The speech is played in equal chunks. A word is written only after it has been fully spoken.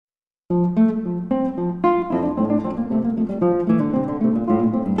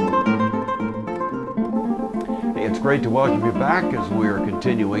great to welcome you back as we are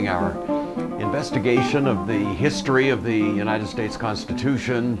continuing our investigation of the history of the United States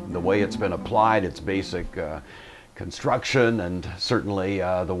Constitution, the way it's been applied, its basic construction, and certainly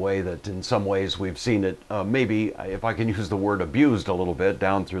the way that in some ways we've seen it, maybe, if I can use the word, abused a little bit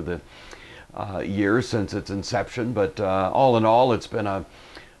down through the years since its inception. But all in all, it's been a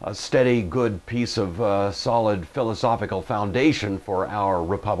steady, good piece of solid philosophical foundation for our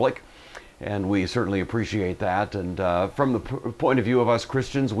republic. And we certainly appreciate that. And from the point of view of us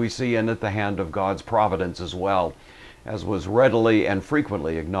Christians, we see in it the hand of God's providence as well, as was readily and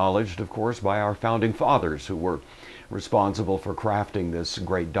frequently acknowledged, of course, by our founding fathers who were responsible for crafting this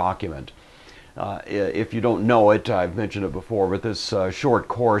great document. If you don't know it, I've mentioned it before, but this short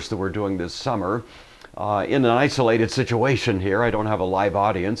course that we're doing this summer, in an isolated situation here, I don't have a live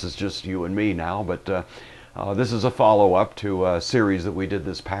audience, it's just you and me now, but this is a follow-up to a series that we did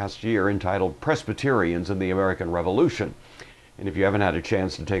this past year entitled Presbyterians in the American Revolution. And if you haven't had a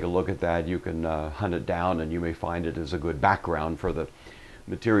chance to take a look at that, you can hunt it down, and you may find it as a good background for the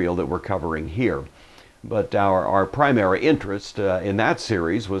material that we're covering here. But our primary interest in that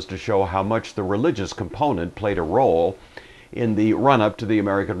series was to show how much the religious component played a role in the run-up to the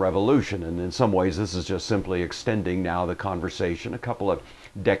American Revolution. And in some ways, this is just simply extending now the conversation a couple of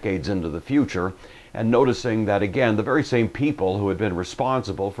decades into the future, and noticing that, again, the very same people who had been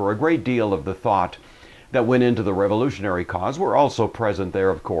responsible for a great deal of the thought that went into the revolutionary cause were also present there,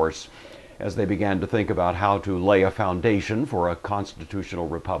 of course, as they began to think about how to lay a foundation for a constitutional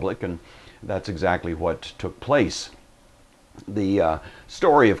republic, and that's exactly what took place. The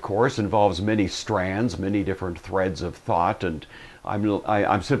story, of course, involves many strands, many different threads of thought, and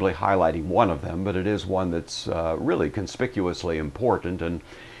I'm simply highlighting one of them, but it is one that's really conspicuously important, and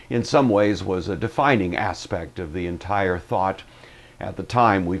in some ways was a defining aspect of the entire thought at the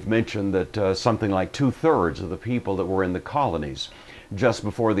time. We've mentioned that something like 2/3 of the people that were in the colonies just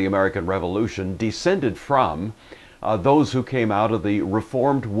before the American Revolution descended from those who came out of the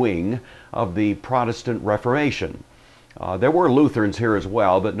Reformed wing of the Protestant Reformation. There were Lutherans here as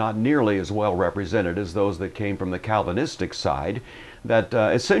well, but not nearly as well represented as those that came from the Calvinistic side, that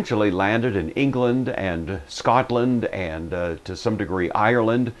essentially landed in England and Scotland and to some degree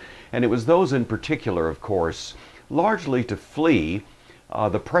Ireland. And it was those in particular, of course, largely to flee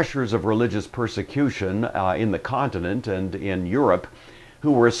the pressures of religious persecution in the continent and in Europe,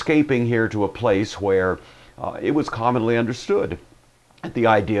 who were escaping here to a place where it was commonly understood that the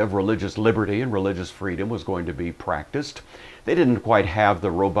idea of religious liberty and religious freedom was going to be practiced. They didn't quite have the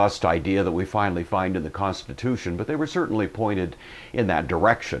robust idea that we finally find in the Constitution, but they were certainly pointed in that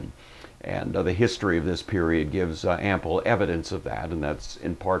direction. And the history of this period gives ample evidence of that, and that's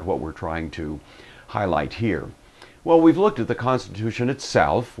in part what we're trying to highlight here. Well, we've looked at the Constitution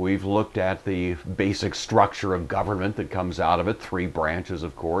itself. We've looked at the basic structure of government that comes out of it, 3 branches,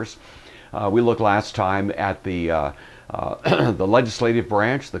 of course. We looked last time at the the legislative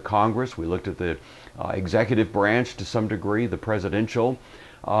branch, the Congress. We looked at the executive branch to some degree, the presidential.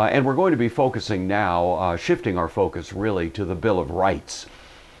 And we're going to be focusing now, shifting our focus really to the Bill of Rights.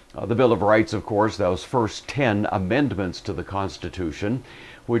 The Bill of Rights, of course, those first 10 amendments to the Constitution,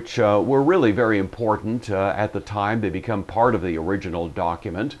 which were really very important at the time. They become part of the original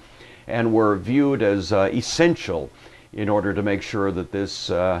document and were viewed as essential in order to make sure that this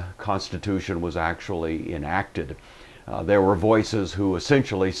Constitution was actually enacted. There were voices who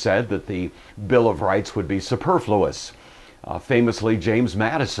essentially said that the Bill of Rights would be superfluous. Famously, James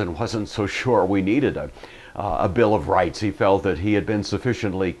Madison wasn't so sure we needed a Bill of Rights. He felt that he had been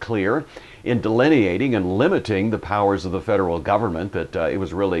sufficiently clear in delineating and limiting the powers of the federal government, that it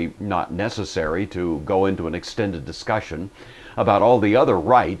was really not necessary to go into an extended discussion about all the other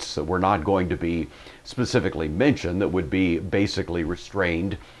rights that were not going to be specifically mentioned, that would be basically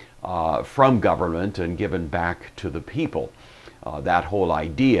restrained from government and given back to the people. That whole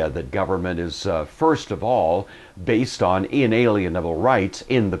idea that government is first of all based on inalienable rights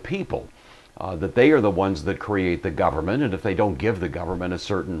in the people, that they are the ones that create the government, and if they don't give the government a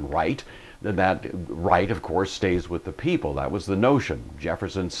certain right, then that right, of course, stays with the people. That was the notion.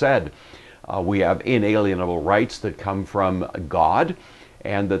 Jefferson said we have inalienable rights that come from God,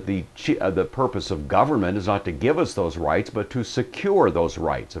 and that the purpose of government is not to give us those rights, but to secure those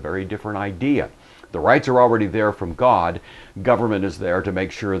rights. A very different idea. The rights are already there from God. Government is there to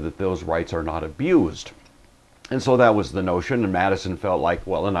make sure that those rights are not abused. And so that was the notion, and Madison felt like,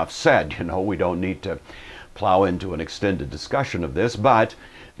 well, enough said, we don't need to plow into an extended discussion of this. But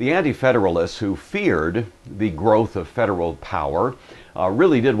the Anti-Federalists, who feared the growth of federal power,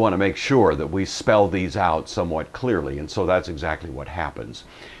 really did want to make sure that we spell these out somewhat clearly, and so that's exactly what happens.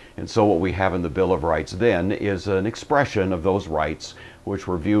 And so what we have in the Bill of Rights then is an expression of those rights which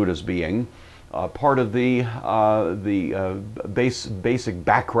were viewed as being part of the basic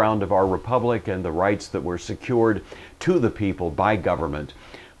background of our republic, and the rights that were secured to the people by government,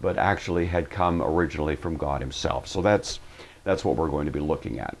 but actually had come originally from God himself. So that's what we're going to be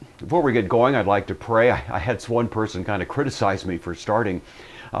looking at. Before we get going, I'd like to pray. I had one person kind of criticize me for starting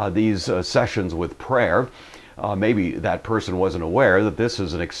these sessions with prayer. Maybe that person wasn't aware that this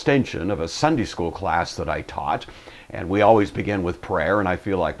is an extension of a Sunday school class that I taught, and we always begin with prayer, and I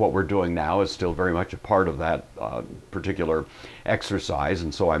feel like what we're doing now is still very much a part of that particular exercise,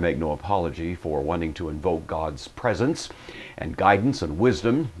 and so I make no apology for wanting to invoke God's presence and guidance and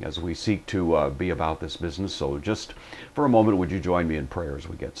wisdom as we seek to be about this business. So just for a moment, would you join me in prayer as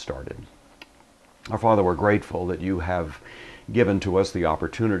we get started? Our Father, we're grateful that you have given to us the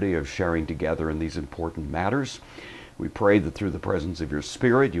opportunity of sharing together in these important matters. We pray that through the presence of your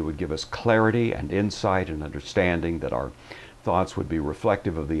Spirit, you would give us clarity and insight and understanding, that our thoughts would be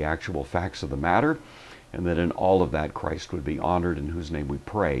reflective of the actual facts of the matter, and that in all of that Christ would be honored, in whose name we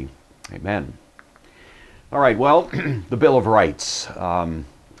pray. Amen. All right, well, the Bill of Rights.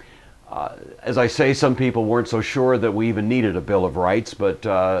 As I say, some people weren't so sure that we even needed a Bill of Rights, but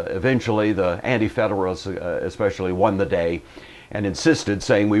eventually the Anti-Federalists especially won the day and insisted,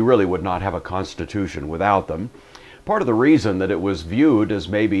 saying we really would not have a constitution without them. Part of the reason that it was viewed as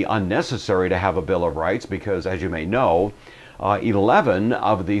maybe unnecessary to have a Bill of Rights, because as you may know, 11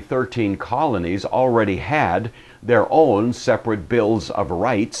 of the 13 colonies already had their own separate bills of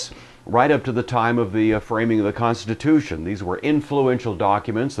rights right up to the time of the framing of the Constitution. These were influential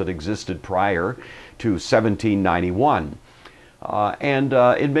documents that existed prior to 1791.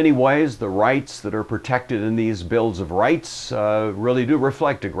 In many ways, the rights that are protected in these bills of rights really do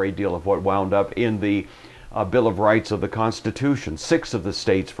reflect a great deal of what wound up in the Bill of Rights of the Constitution. 6 of the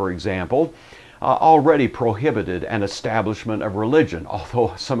states, for example, already prohibited an establishment of religion,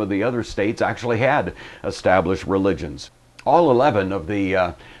 although some of the other states actually had established religions. All 11 of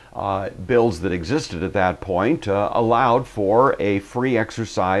the bills that existed at that point allowed for a free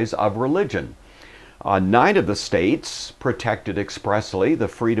exercise of religion. 9 of the states protected expressly the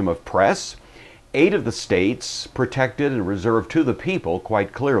freedom of press. 8 of the states protected and reserved to the people,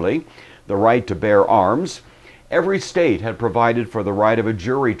 quite clearly, the right to bear arms. Every state had provided for the right of a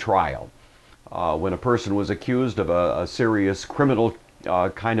jury trial. When a person was accused of a serious criminal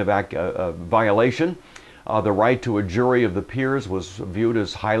kind of violation, the right to a jury of the peers was viewed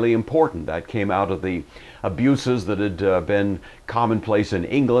as highly important. That came out of the abuses that had been commonplace in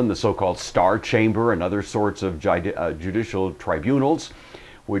England, the so-called Star Chamber and other sorts of judicial tribunals,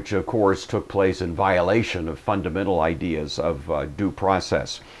 which of course took place in violation of fundamental ideas of due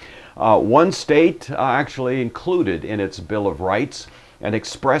process. One state actually included in its Bill of Rights an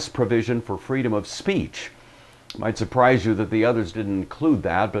express provision for freedom of speech. It might surprise you that the others didn't include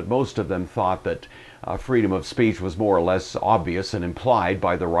that, but most of them thought that freedom of speech was more or less obvious and implied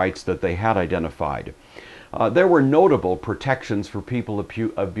by the rights that they had identified. There were notable protections for people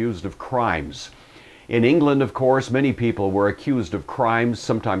abused of crimes. In England, of course, many people were accused of crimes,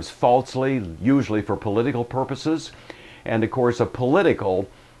 sometimes falsely, usually for political purposes. And of course, a political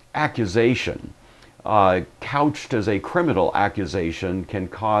accusation couched as a criminal accusation can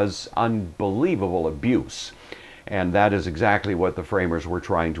cause unbelievable abuse. And that is exactly what the framers were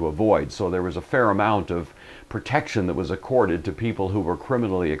trying to avoid. So there was a fair amount of protection that was accorded to people who were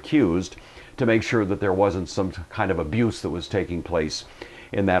criminally accused to make sure that there wasn't some kind of abuse that was taking place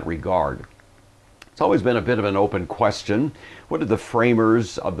in that regard. It's always been a bit of an open question. What did the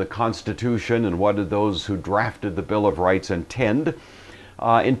framers of the Constitution and what did those who drafted the Bill of Rights intend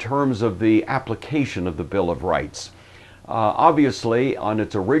in terms of the application of the Bill of Rights? Obviously, on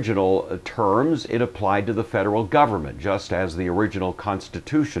its original terms, it applied to the federal government, just as the original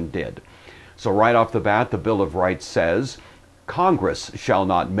Constitution did. So right off the bat, the Bill of Rights says, Congress shall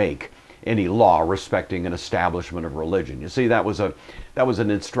not make any law respecting an establishment of religion. You see, that was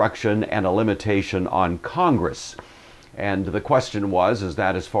an instruction and a limitation on Congress. And the question was, is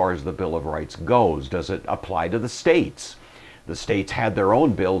that as far as the Bill of Rights goes? Does it apply to the states? The states had their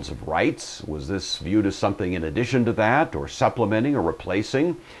own bills of rights. Was this viewed as something in addition to that, or supplementing or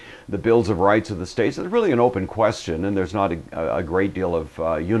replacing the bills of rights of the states? It's really an open question, and there's not a great deal of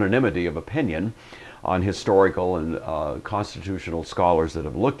unanimity of opinion on historical and constitutional scholars that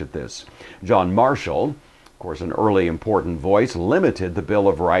have looked at this. John Marshall, of course an early important voice, limited the Bill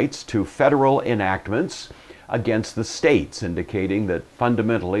of Rights to federal enactments against the states, indicating that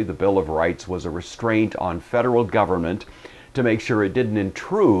fundamentally the Bill of Rights was a restraint on federal government to make sure it didn't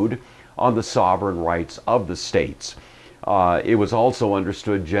intrude on the sovereign rights of the states. It was also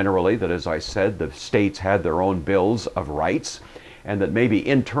understood generally that, as I said, the states had their own bills of rights, and that maybe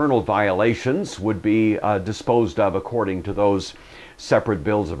internal violations would be disposed of according to those separate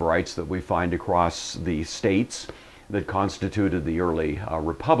bills of rights that we find across the states that constituted the early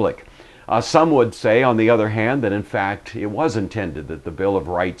republic. Some would say, on the other hand, that in fact it was intended that the Bill of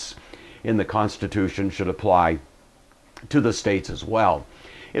Rights in the Constitution should apply to the states as well.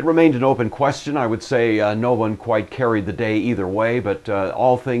 It remained an open question. I would say no one quite carried the day either way, but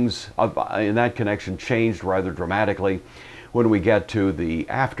all things in that connection changed rather dramatically when we get to the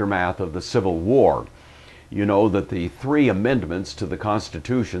aftermath of the Civil War. You know that the three amendments to the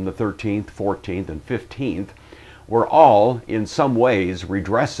Constitution, the 13th, 14th, and 15th, were all in some ways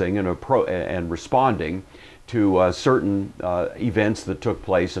redressing and responding to certain events that took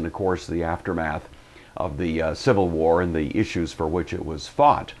place in, of course, the aftermath of the Civil War and the issues for which it was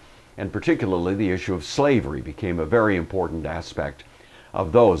fought. And particularly the issue of slavery became a very important aspect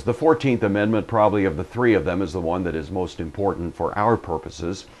of those. The 14th Amendment, probably of the three of them, is the one that is most important for our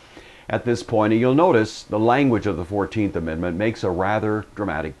purposes at this point. And you'll notice the language of the 14th Amendment makes a rather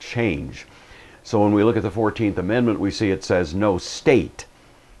dramatic change. So when we look at the 14th Amendment, we see it says, "No state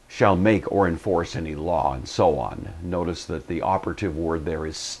shall make or enforce any law," and so on. Notice that the operative word there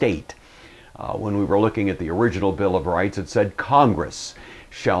is state. When we were looking at the original Bill of Rights, it said Congress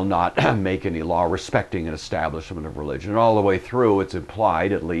shall not make any law respecting an establishment of religion. And all the way through, it's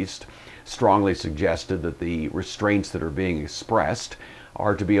implied, at least strongly suggested, that the restraints that are being expressed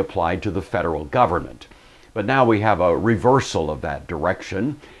are to be applied to the federal government. But now we have a reversal of that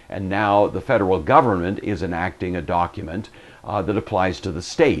direction, and now the federal government is enacting a document that applies to the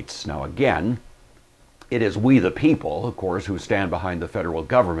states. Now again, it is we the people, of course, who stand behind the federal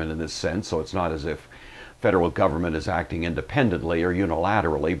government in this sense, so it's not as if federal government is acting independently or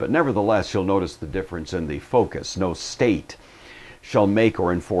unilaterally, but nevertheless you'll notice the difference in the focus. No state shall make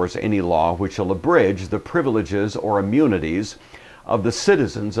or enforce any law which shall abridge the privileges or immunities of the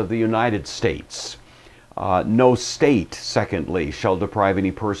citizens of the United States. No state, secondly, shall deprive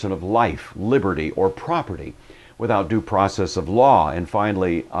any person of life, liberty, or property without due process of law. And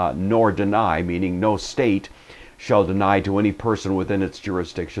finally, nor deny, meaning no state shall deny to any person within its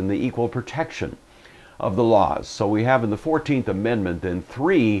jurisdiction the equal protection of the laws. So we have in the 14th Amendment then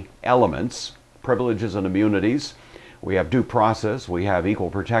three elements: privileges and immunities, we have due process, we have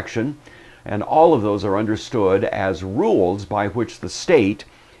equal protection, and all of those are understood as rules by which the state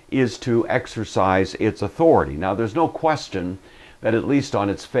is to exercise its authority. Now there's no question that, at least on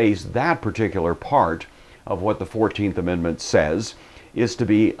its face, that particular part of what the 14th Amendment says is to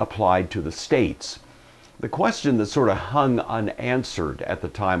be applied to the states. The question that sort of hung unanswered at the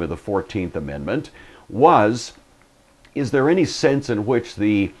time of the 14th Amendment was, is there any sense in which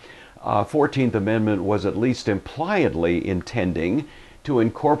the 14th Amendment was at least impliedly intending to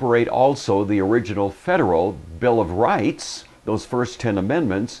incorporate also the original federal Bill of Rights, those first 10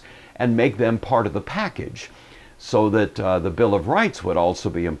 amendments, and make them part of the package, so that the Bill of Rights would also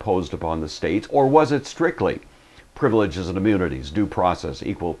be imposed upon the states? Or was it strictly privileges and immunities, due process,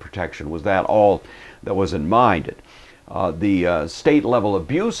 equal protection? Was that all that was in mind? The state level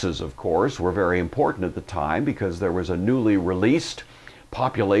abuses, of course, were very important at the time, because there was a newly released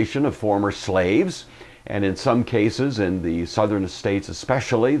population of former slaves, and in some cases, in the southern states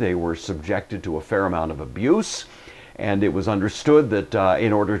especially, they were subjected to a fair amount of abuse. And it was understood that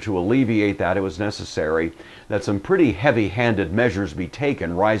in order to alleviate that, it was necessary that some pretty heavy-handed measures be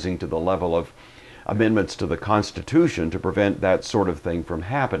taken, rising to the level of amendments to the Constitution, to prevent that sort of thing from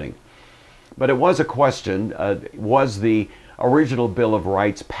happening. But it was a question, was the original Bill of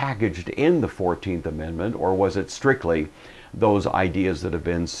Rights packaged in the 14th Amendment, or was it strictly those ideas that have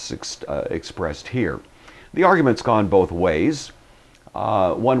been expressed here? The argument's gone both ways.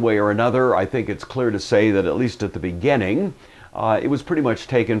 One way or another, I think it's clear to say that, at least at the beginning, it was pretty much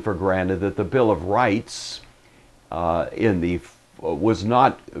taken for granted that the Bill of Rights was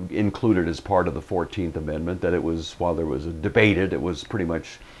not included as part of the 14th Amendment, that it was, while there was debated, it was pretty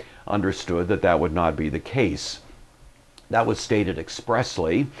much understood that that would not be the case. That was stated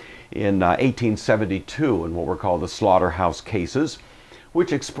expressly in 1872 in what were called the Slaughterhouse Cases,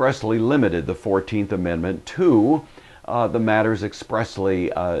 which expressly limited the 14th Amendment to the matters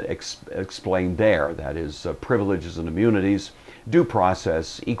expressly explained there, that is, privileges and immunities, due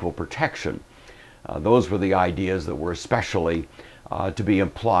process, equal protection. Those were the ideas that were especially to be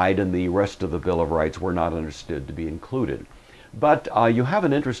implied, and the rest of the Bill of Rights were not understood to be included. But you have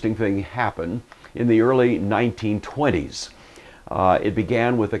an interesting thing happen in the early 1920s. It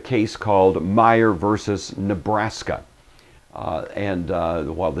began with a case called Meyer versus Nebraska.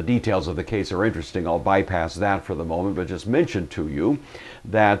 While the details of the case are interesting, I'll bypass that for the moment, but just mention to you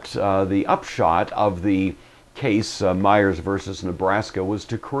that the upshot of the case Myers versus Nebraska was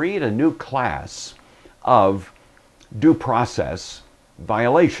to create a new class of due process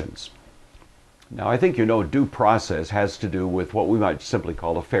violations. Now, I think you know due process has to do with what we might simply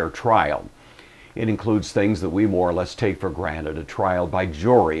call a fair trial. It includes things that we more or less take for granted: a trial by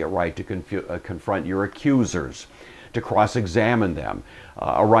jury, a right to confront your accusers, to cross-examine them,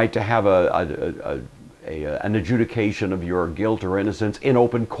 a right to have an adjudication of your guilt or innocence in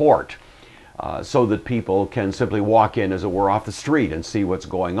open court, so that people can simply walk in, as it were, off the street and see what's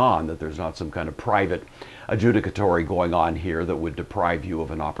going on, that there's not some kind of private adjudicatory going on here that would deprive you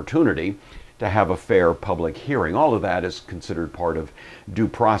of an opportunity to have a fair public hearing. All of that is considered part of due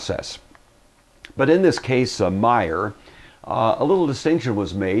process. But in this case, Meyer, a little distinction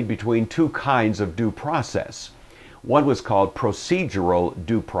was made between two kinds of due process. One was called procedural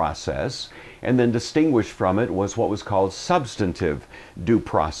due process, and then distinguished from it was what was called substantive due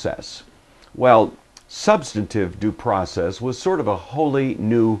process. Well, substantive due process was sort of a wholly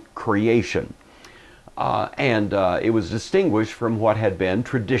new creation. It was distinguished from what had been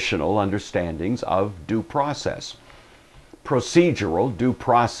traditional understandings of due process. Procedural due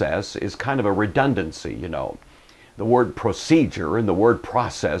process is kind of a redundancy, you know. The word procedure and the word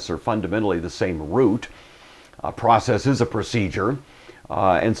process are fundamentally the same root. Process is a procedure,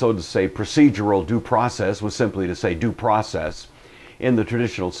 and so to say procedural due process was simply to say due process in the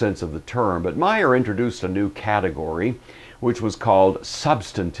traditional sense of the term. But Meyer introduced a new category, which was called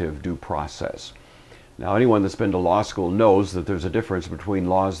substantive due process. Now, anyone that's been to law school knows that there's a difference between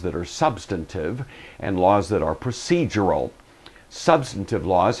laws that are substantive and laws that are procedural. Substantive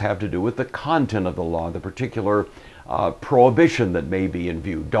laws have to do with the content of the law, the particular prohibition that may be in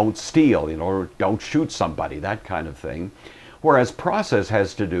view. Don't steal, you know, or don't shoot somebody, that kind of thing. Whereas process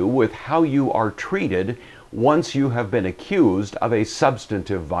has to do with how you are treated once you have been accused of a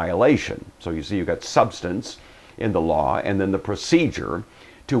substantive violation. So you see, you've got substance in the law, and then the procedure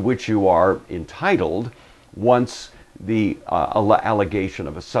to which you are entitled once the allegation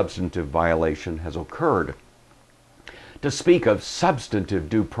of a substantive violation has occurred. To speak of substantive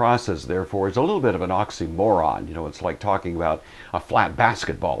due process, therefore, is a little bit of an oxymoron. You know, it's like talking about a flat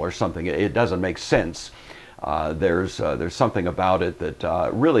basketball or something. It doesn't make sense. There's something about it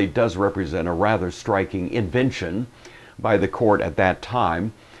that really does represent a rather striking invention by the court at that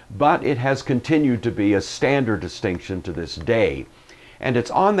time, but it has continued to be a standard distinction to this day. And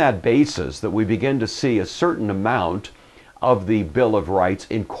it's on that basis that we begin to see a certain amount of the Bill of Rights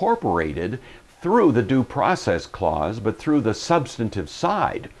incorporated through the due process clause, but through the substantive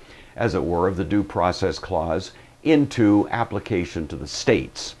side, as it were, of the due process clause into application to the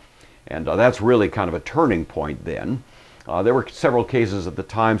states. And that's really kind of a turning point then. There were several cases at the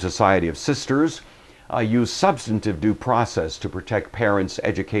time. Society of Sisters used substantive due process to protect parents'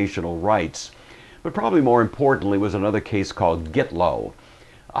 educational rights. But probably more importantly was another case called Gitlow.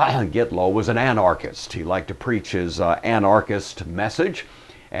 Gitlow was an anarchist. He liked to preach his anarchist message,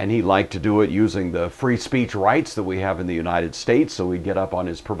 and he liked to do it using the free speech rights that we have in the United States. So he'd get up on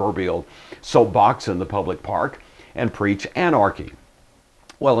his proverbial soapbox in the public park and preach anarchy.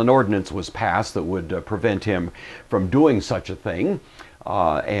 Well, an ordinance was passed that would prevent him from doing such a thing.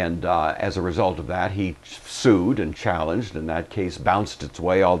 As a result of that, he sued and challenged, and that case bounced its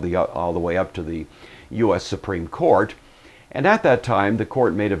way all the way up to the U.S. Supreme Court. And at that time, the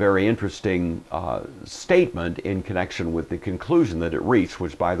court made a very interesting statement in connection with the conclusion that it reached,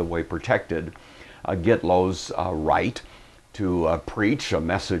 which, by the way, protected Gitlow's right to preach a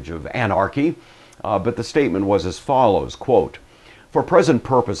message of anarchy. But the statement was as follows, quote, "For present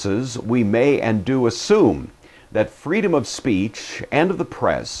purposes, we may and do assume that freedom of speech and of the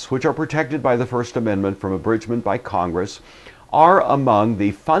press, which are protected by the First Amendment from abridgment by Congress, are among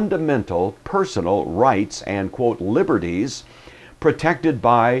the fundamental personal rights and, quote, liberties protected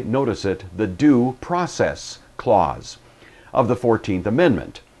by, notice it, the Due Process Clause of the 14th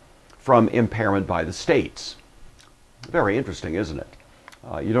Amendment from impairment by the states." Very interesting, isn't it?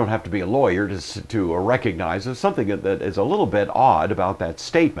 You don't have to be a lawyer to recognize there's something that is a little bit odd about that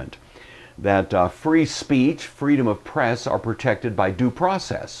statement, that free speech, freedom of press are protected by due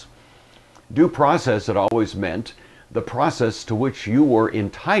process. Due process had always meant the process to which you were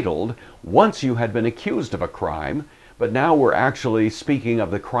entitled once you had been accused of a crime, but now we're actually speaking of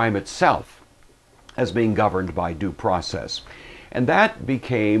the crime itself as being governed by due process. And that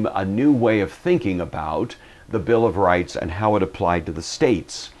became a new way of thinking about the Bill of Rights and how it applied to the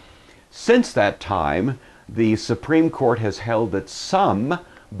states. Since that time, the Supreme Court has held that some,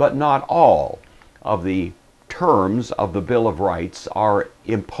 but not all, of the terms of the Bill of Rights are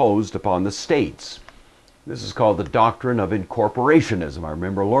imposed upon the states. This is called the doctrine of incorporationism. I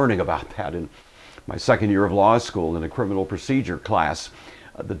remember learning about that in my second year of law school in a criminal procedure class.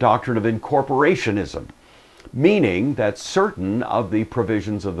 The doctrine of incorporationism, meaning that certain of the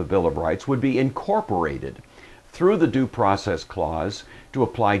provisions of the Bill of Rights would be incorporated through the Due Process Clause to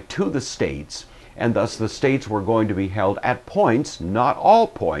apply to the states, and thus the states were going to be held at points, not all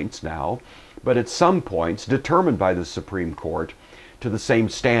points now, but at some points determined by the Supreme Court, to the same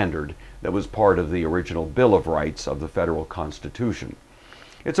standard that was part of the original Bill of Rights of the federal Constitution.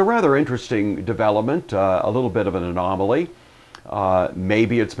 It's a rather interesting development, a little bit of an anomaly.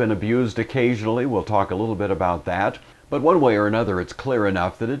 Maybe it's been abused occasionally. We'll talk a little bit about that. But one way or another, it's clear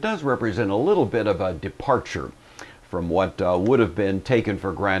enough that it does represent a little bit of a departure from what would have been taken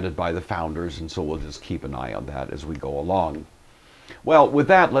for granted by the founders, and so we'll just keep an eye on that as we go along. Well, with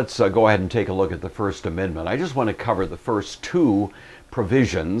that, let's go ahead and take a look at the First Amendment. I just want to cover the first two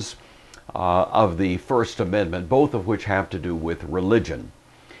provisions of the First Amendment, both of which have to do with religion.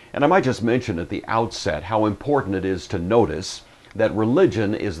 And I might just mention at the outset how important it is to notice that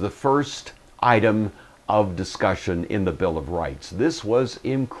religion is the first item of discussion in the Bill of Rights. This was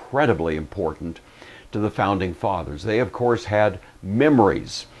incredibly important to the Founding Fathers. They, of course, had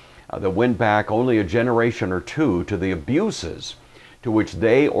memories that went back only a generation or two to the abuses to which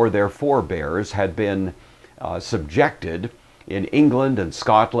they or their forebears had been subjected in England and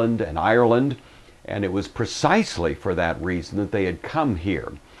Scotland and Ireland, and it was precisely for that reason that they had come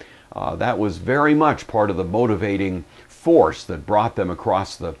here. That was very much part of the motivating force that brought them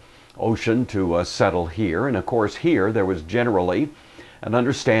across the ocean to settle here. And of course here there was generally an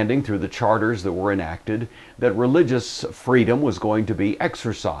understanding through the charters that were enacted that religious freedom was going to be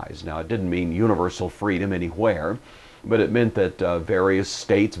exercised. Now, it didn't mean universal freedom anywhere, but it meant that various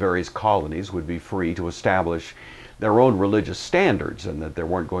states, various colonies would be free to establish their own religious standards, and that there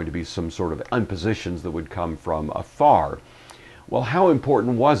weren't going to be some sort of impositions that would come from afar. Well, how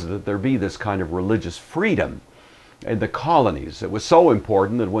important was it that there be this kind of religious freedom in the colonies? It was so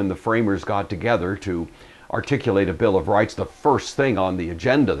important that when the framers got together to articulate a Bill of Rights, the first thing on the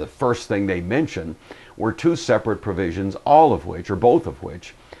agenda, the first thing they mentioned, were two separate provisions, all of which, or both of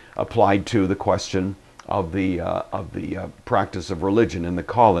which, applied to the question of the practice of religion in the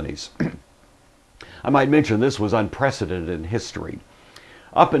colonies. I might mention this was unprecedented in history.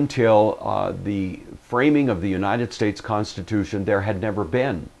 Up until the framing of the United States Constitution, there had never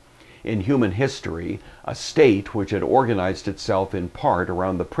been in human history a state which had organized itself in part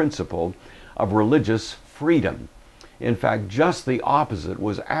around the principle of religious freedom. In fact, just the opposite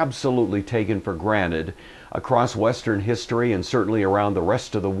was absolutely taken for granted across Western history and certainly around the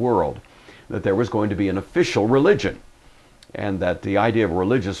rest of the world, that there was going to be an official religion, and that the idea of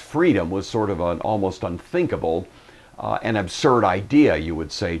religious freedom was sort of an almost unthinkable, an absurd idea, you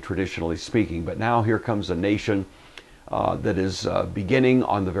would say, traditionally speaking. But now here comes a nation that is beginning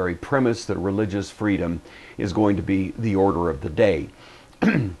on the very premise that religious freedom is going to be the order of the day.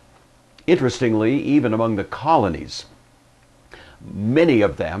 Interestingly, even among the colonies, many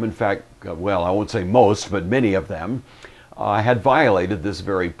of them, in fact, well, I won't say most, but many of them, had violated this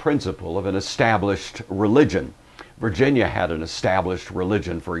very principle of an established religion. Virginia had an established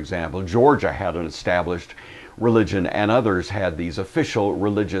religion, for example. Georgia had an established religion, and others had these official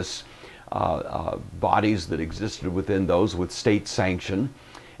religious bodies that existed within those with state sanction.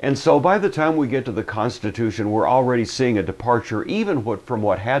 And so by the time we get to the Constitution, we're already seeing a departure even from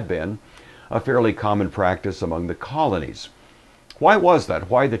what had been a fairly common practice among the colonies. Why was that?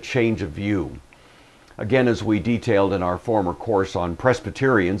 Why the change of view? Again, as we detailed in our former course on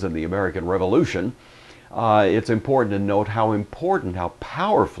Presbyterians and the American Revolution, it's important to note how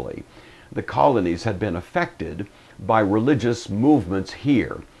powerfully the colonies had been affected by religious movements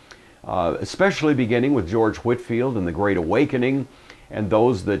here, especially beginning with George Whitefield and the Great Awakening, and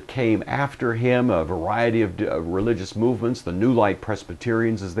those that came after him, a variety of religious movements, the New Light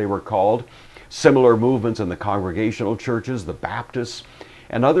Presbyterians as they were called, similar movements in the Congregational churches, the Baptists,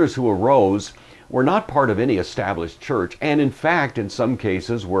 and others who arose were not part of any established church, and in fact, in some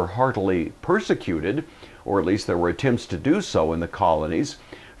cases, were heartily persecuted, or at least there were attempts to do so in the colonies,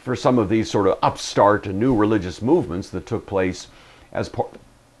 for some of these sort of upstart and new religious movements that took place as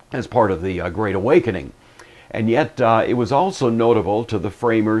part of the Great Awakening. And yet it was also notable to the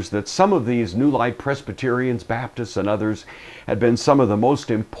framers that some of these New Light Presbyterians, Baptists, and others had been some of the most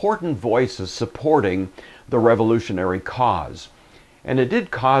important voices supporting the revolutionary cause. And it did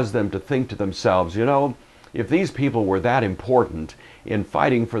cause them to think to themselves, you know, if these people were that important in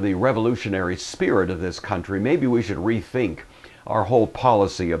fighting for the revolutionary spirit of this country, maybe we should rethink our whole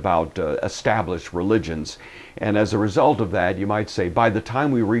policy about established religions. And as a result of that, you might say, by the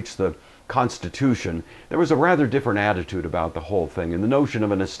time we reached the Constitution, there was a rather different attitude about the whole thing, and the notion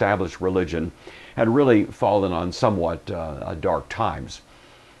of an established religion had really fallen on somewhat dark times.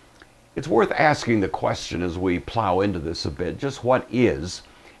 It's worth asking the question as we plow into this a bit, just what is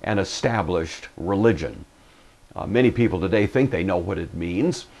an established religion? Many people today think they know what it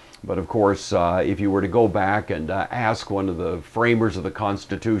means, but of course, if you were to go back and ask one of the framers of the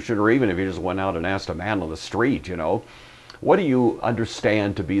Constitution, or even if you just went out and asked a man on the street, you know, what do you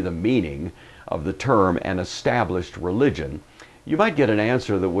understand to be the meaning of the term an established religion? You might get an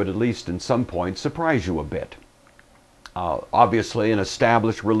answer that would, at least in some points, surprise you a bit. Obviously, an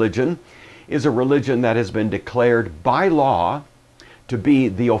established religion is a religion that has been declared by law to be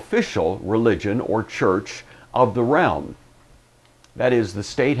the official religion or church of the realm. That is, the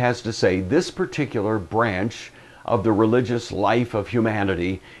state has to say this particular branch of the religious life of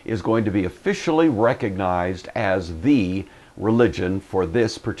humanity is going to be officially recognized as the religion for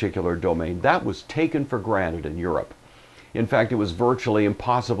this particular domain. That was taken for granted in Europe. In fact, it was virtually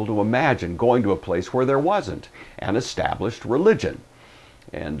impossible to imagine going to a place where there wasn't an established religion.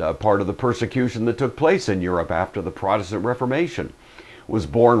 And part of the persecution that took place in Europe after the Protestant Reformation was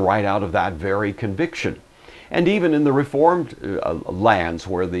born right out of that very conviction. And even in the Reformed lands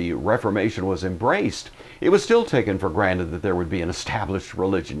where the Reformation was embraced, it was still taken for granted that there would be an established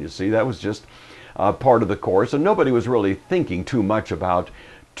religion. You see, that was just part of the course, and nobody was really thinking too much about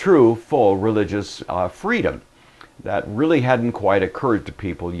true, full religious freedom. That really hadn't quite occurred to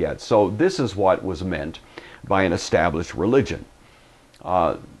people yet. So this is what was meant by an established religion.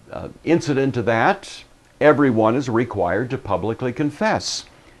 Incident to that, everyone is required to publicly confess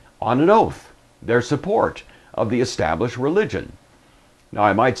on an oath their support of the established religion. Now,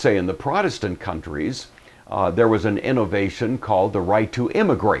 I might say in the Protestant countries, there was an innovation called the right to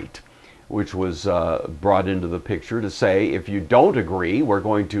immigrate, which was brought into the picture to say, if you don't agree, we're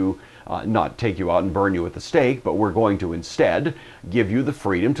going to not take you out and burn you at the stake, but we're going to instead give you the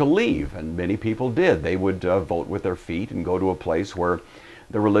freedom to leave. And many people did. They would vote with their feet and go to a place where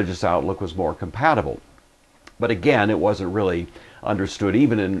the religious outlook was more compatible. But again, it wasn't really understood,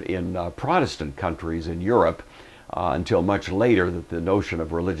 even in Protestant countries in Europe, until much later, that the notion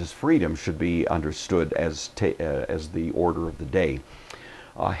of religious freedom should be understood as the order of the day.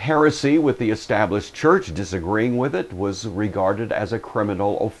 Heresy with the established church, disagreeing with it, was regarded as a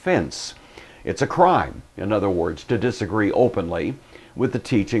criminal offense. It's a crime, in other words, to disagree openly with the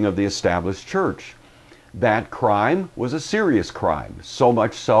teaching of the established church. That crime was a serious crime, so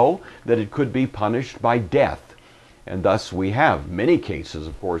much so that it could be punished by death. And thus we have many cases,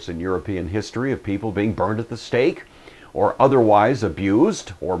 of course, in European history of people being burned at the stake or otherwise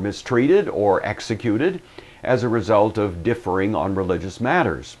abused or mistreated or executed as a result of differing on religious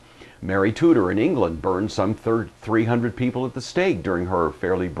matters. Mary Tudor in England burned some 300 people at the stake during her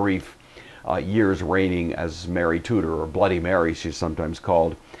fairly brief years reigning as Mary Tudor, or Bloody Mary she's sometimes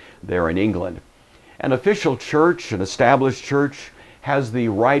called, there in England. An official church, an established church, has the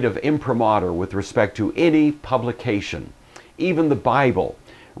right of imprimatur with respect to any publication. Even the Bible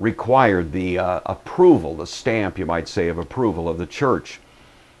required the approval, the stamp, you might say, of approval of the church.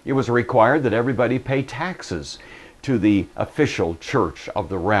 It was required that everybody pay taxes to the official church of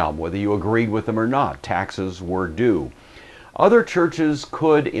the realm. Whether you agreed with them or not, taxes were due. Other churches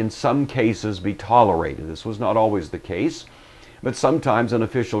could, in some cases, be tolerated. This was not always the case, but sometimes an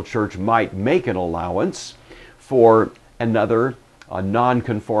official church might make an allowance for another, a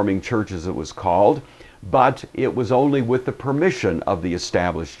non-conforming church as it was called, but it was only with the permission of the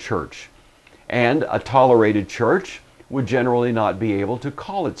established church. And a tolerated church would generally not be able to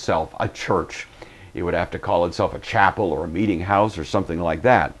call itself a church. It would have to call itself a chapel or a meeting house or something like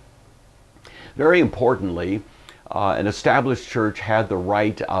that. Very importantly, an established church had the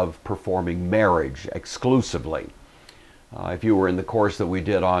right of performing marriage exclusively. If you were in the course that we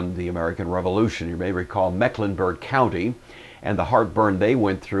did on the American Revolution, you may recall Mecklenburg County and the heartburn they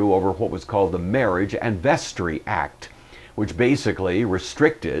went through over what was called the Marriage and Vestry Act, which basically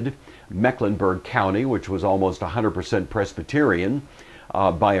restricted Mecklenburg County, which was almost 100% Presbyterian,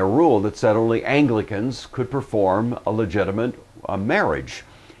 by a rule that said only Anglicans could perform a legitimate marriage,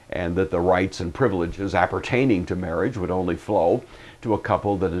 and that the rights and privileges appertaining to marriage would only flow to a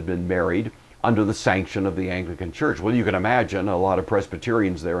couple that had been married under the sanction of the Anglican Church. Well, you can imagine a lot of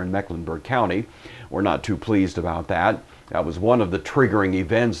Presbyterians there in Mecklenburg County were not too pleased about that. That was one of the triggering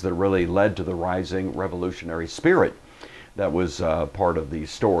events that really led to the rising revolutionary spirit. That was part of the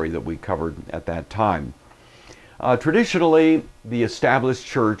story that we covered at that time. Traditionally, the established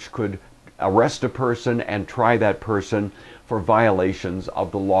church could arrest a person and try that person for violations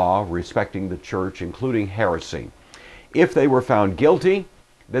of the law respecting the church, including heresy. If they were found guilty,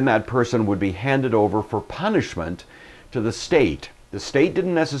 then that person would be handed over for punishment to the state. The state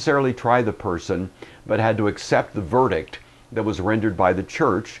didn't necessarily try the person, but had to accept the verdict that was rendered by the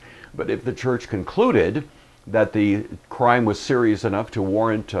church. But if the church concluded that the crime was serious enough to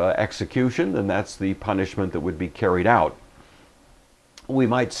warrant execution, then that's the punishment that would be carried out. We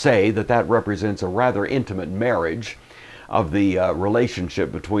might say that that represents a rather intimate marriage of the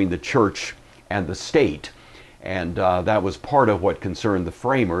relationship between the church and the state. And that was part of what concerned the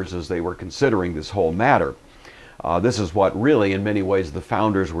framers as they were considering this whole matter. This is what really, in many ways, the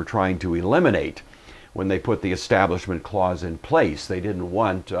founders were trying to eliminate when they put the Establishment Clause in place. They didn't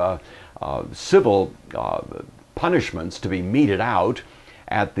want civil punishments to be meted out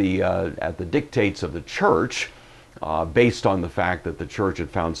at the dictates of the church based on the fact that the church had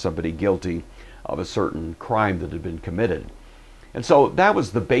found somebody guilty of a certain crime that had been committed. And so that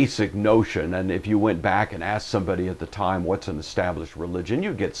was the basic notion, and if you went back and asked somebody at the time what's an established religion,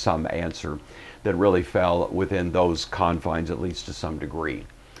 you'd get some answer that really fell within those confines, at least to some degree.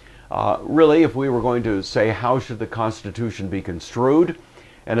 Really, if we were going to say how should the Constitution be construed,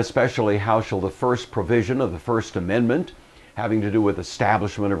 and especially how shall the first provision of the First Amendment having to do with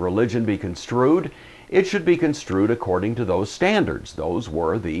establishment of religion be construed, it should be construed according to those standards. Those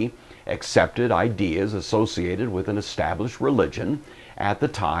were the accepted ideas associated with an established religion at the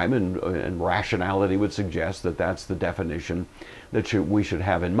time, and rationality would suggest that that's the definition that we should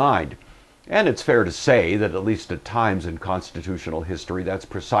have in mind. And it's fair to say that at least at times in constitutional history, that's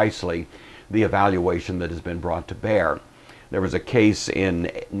precisely the evaluation that has been brought to bear. There was a case in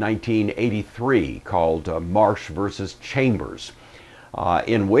 1983 called Marsh versus Chambers,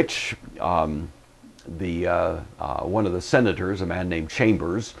 in which one of the senators, a man named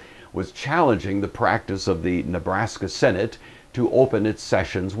Chambers, was challenging the practice of the Nebraska Senate to open its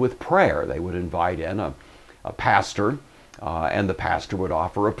sessions with prayer. They would invite in a pastor, and the pastor would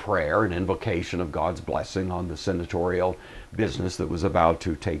offer a prayer, an invocation of God's blessing on the senatorial business that was about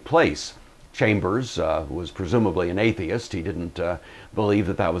to take place. Chambers was presumably an atheist. He didn't believe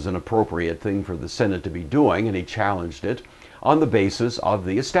that that was an appropriate thing for the Senate to be doing, and he challenged it on the basis of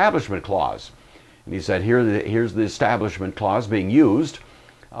the Establishment Clause. And he said, here's the Establishment Clause being used,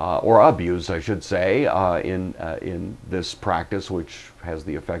 or abused, I should say, in this practice, which has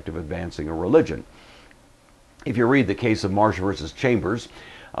the effect of advancing a religion. If you read the case of Marsh versus Chambers,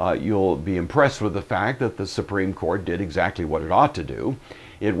 you'll be impressed with the fact that the Supreme Court did exactly what it ought to do.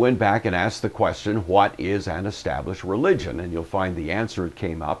 It went back and asked the question, what is an established religion? And you'll find the answer it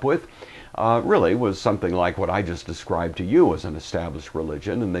came up with really was something like what I just described to you as an established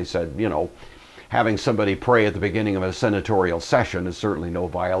religion. And they said, you know, having somebody pray at the beginning of a senatorial session is certainly no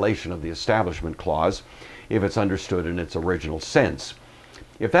violation of the Establishment Clause if it's understood in its original sense.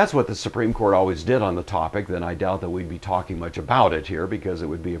 If that's what the Supreme Court always did on the topic, then I doubt that we'd be talking much about it here, because it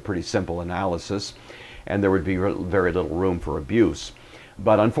would be a pretty simple analysis and there would be very little room for abuse.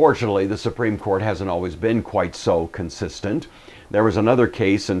 But unfortunately, the Supreme Court hasn't always been quite so consistent. There was another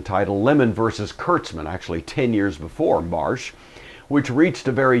case entitled Lemon versus Kurtzman, actually 10 years before Marsh, which reached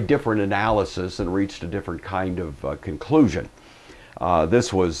a very different analysis and reached a different kind of conclusion.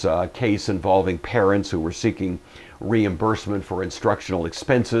 This was a case involving parents who were seeking reimbursement for instructional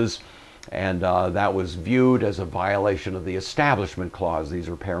expenses, and that was viewed as a violation of the Establishment Clause. These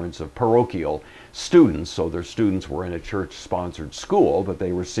are parents of parochial students, so their students were in a church-sponsored school, but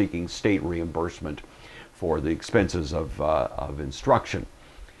they were seeking state reimbursement for the expenses of instruction.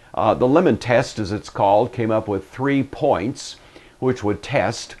 The Lemon test, as it's called, came up with 3 points which would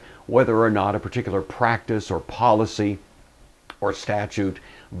test whether or not a particular practice or policy or statute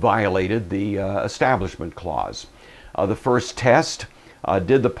violated the Establishment Clause. The first test,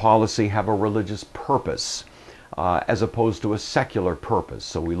 did the policy have a religious purpose as opposed to a secular purpose?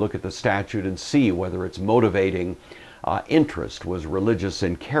 So we look at the statute and see whether its motivating interest was religious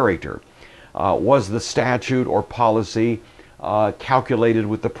in character. Was the statute or policy calculated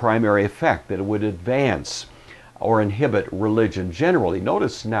with the primary effect that it would advance or inhibit religion generally?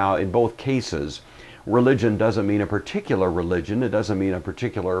 Notice now in both cases, religion doesn't mean a particular religion. It doesn't mean a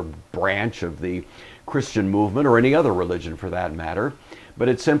particular branch of the Christian movement or any other religion for that matter, but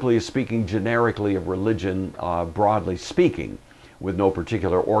it simply is speaking generically of religion, broadly speaking, with no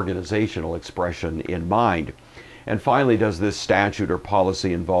particular organizational expression in mind. And finally, does this statute or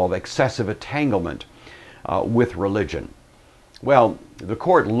policy involve excessive entanglement with religion? Well, the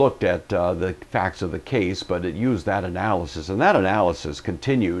court looked at the facts of the case, but it used that analysis, and that analysis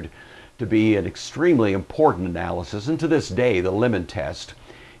continued to be an extremely important analysis, and to this day the Lemon test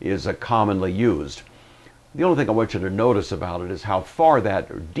is commonly used. The only thing I want you to notice about it is how far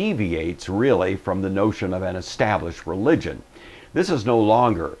that deviates really from the notion of an established religion. This is no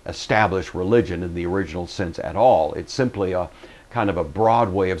longer established religion in the original sense at all. It's simply a kind of a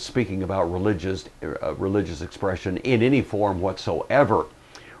broad way of speaking about religious expression in any form whatsoever.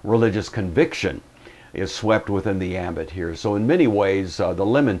 Religious conviction is swept within the ambit here. So in many ways, the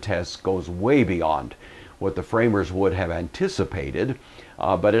Lemon Test goes way beyond what the framers would have anticipated,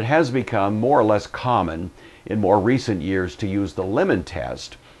 but it has become more or less common in more recent years to use the Lemon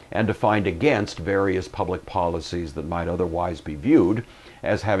Test and to find against various public policies that might otherwise be viewed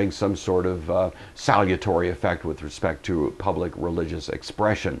as having some sort of salutary effect with respect to public religious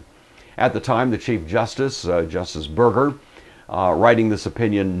expression. At the time, the Chief Justice, Justice Berger, writing this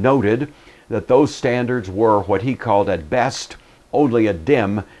opinion, noted that those standards were what he called at best only a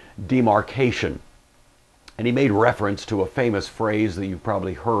dim demarcation. And he made reference to a famous phrase that you've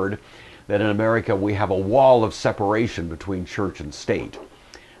probably heard, that in America we have a wall of separation between church and state.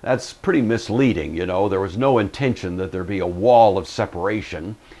 That's pretty misleading, you know. There was no intention that there be a wall of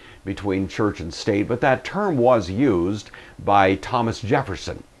separation between church and state, but that term was used by Thomas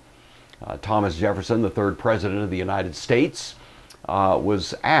Jefferson. Thomas Jefferson, the third president of the United States,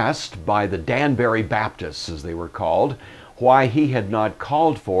 was asked by the Danbury Baptists, as they were called, why he had not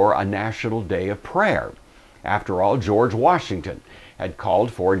called for a national day of prayer. After all, George Washington had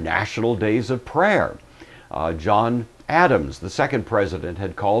called for national days of prayer. John Adams, the second president,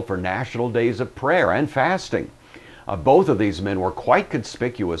 had called for national days of prayer and fasting. Both of these men were quite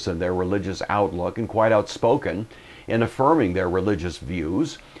conspicuous in their religious outlook and quite outspoken in affirming their religious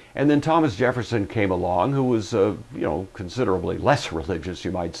views. And then Thomas Jefferson came along, who was, considerably less religious,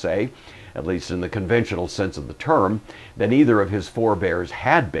 you might say, at least in the conventional sense of the term, than either of his forebears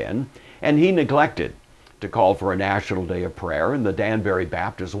had been, and he neglected to call for a national day of prayer, and the Danbury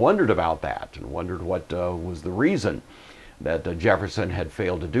Baptists wondered about that and wondered what was the reason that Jefferson had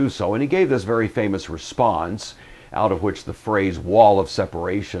failed to do so. And he gave this very famous response, out of which the phrase wall of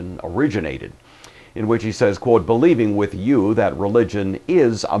separation originated, in which he says, quote, "Believing with you that religion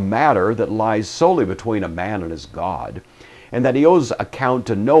is a matter that lies solely between a man and his God, and that he owes account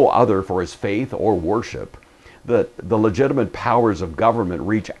to no other for his faith or worship, that the legitimate powers of government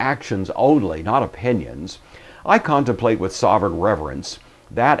reach actions only, not opinions, I contemplate with sovereign reverence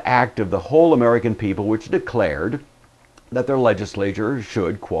that act of the whole American people which declared that their legislature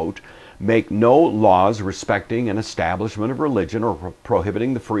should, quote, make no laws respecting an establishment of religion or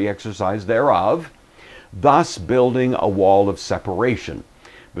prohibiting the free exercise thereof, thus building a wall of separation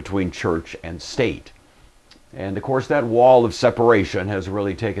between church and state." And of course, that wall of separation has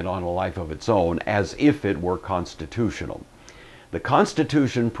really taken on a life of its own, as if it were constitutional. The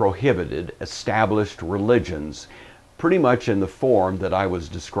Constitution prohibited established religions pretty much in the form that I was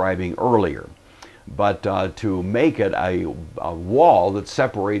describing earlier. But to make it a wall that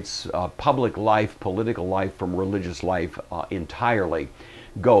separates public life, political life from religious life entirely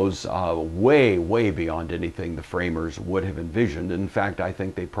goes way, way beyond anything the framers would have envisioned. In fact, I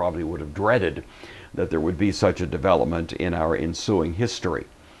think they probably would have dreaded that there would be such a development in our ensuing history.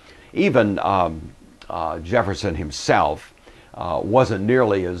 Even Jefferson himself wasn't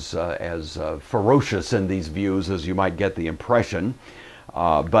nearly as ferocious in these views as you might get the impression.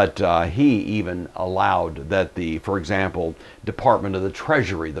 But he even allowed that for example, Department of the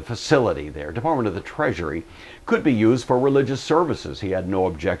Treasury, the facility there, Department of the Treasury, could be used for religious services. He had no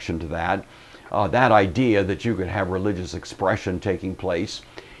objection to that. That idea that you could have religious expression taking place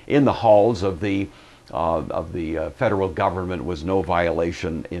in the halls of the federal government was no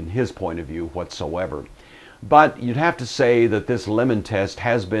violation in his point of view whatsoever. But you'd have to say that this Lemon Test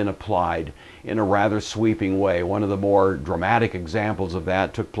has been applied in a rather sweeping way. One of the more dramatic examples of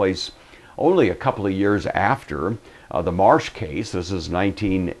that took place only a couple of years after the Marsh case. This is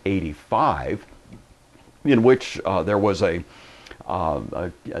 1985, in which there was a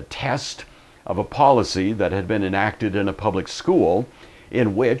test of a policy that had been enacted in a public school,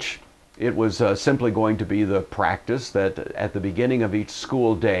 in which it was simply going to be the practice that at the beginning of each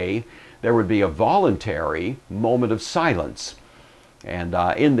school day there would be a voluntary moment of silence. And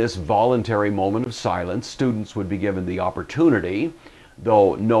in this voluntary moment of silence, students would be given the opportunity,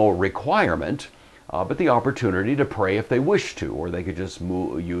 though no requirement, but the opportunity to pray if they wish to, or they could just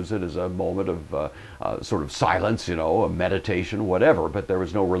use it as a moment of sort of silence, you know, a meditation, whatever, but there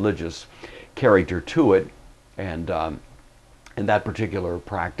was no religious character to it. And in that particular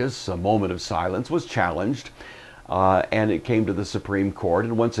practice, a moment of silence was challenged, and it came to the Supreme Court,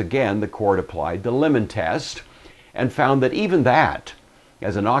 and once again the court applied the Lemon Test and found that even that,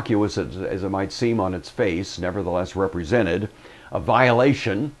 as innocuous as it might seem on its face, nevertheless represented a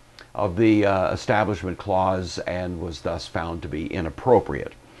violation of the Establishment Clause and was thus found to be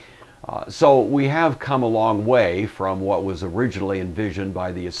inappropriate. So we have come a long way from what was originally envisioned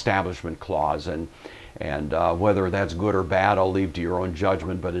by the Establishment Clause, and whether that's good or bad, I'll leave to your own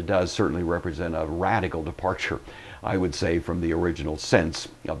judgment, but it does certainly represent a radical departure, I would say, from the original sense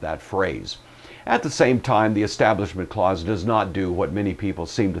of that phrase. At the same time, the Establishment Clause does not do what many people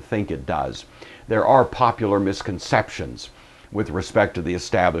seem to think it does. There are popular misconceptions with respect to the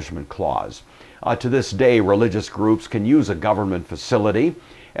Establishment Clause. To this day, religious groups can use a government facility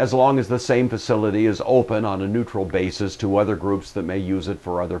as long as the same facility is open on a neutral basis to other groups that may use it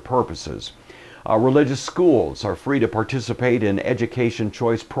for other purposes. Religious schools are free to participate in education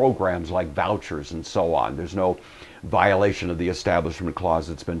choice programs like vouchers and so on. There's no violation of the Establishment Clause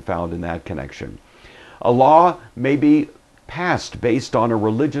that's been found in that connection. A law may be passed based on a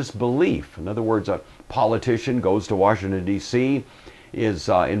religious belief. In other words, a politician goes to Washington, D.C., is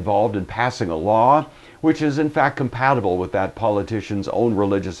involved in passing a law which is in fact compatible with that politician's own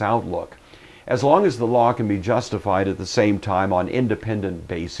religious outlook. As long as the law can be justified at the same time on independent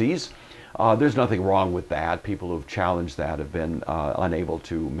bases, there's nothing wrong with that. People who've challenged that have been unable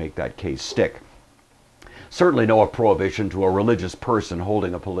to make that case stick. Certainly no prohibition to a religious person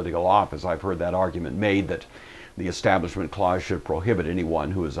holding a political office. I've heard that argument made that the Establishment Clause should prohibit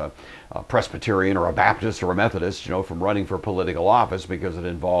anyone who is a Presbyterian or a Baptist or a Methodist, from running for political office because it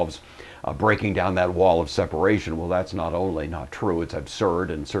involves breaking down that wall of separation. Well, that's not only not true, it's absurd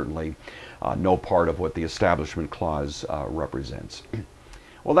and certainly no part of what the Establishment Clause represents.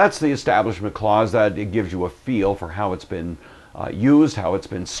 Well, that's the Establishment Clause. That it gives you a feel for how it's been used, how it's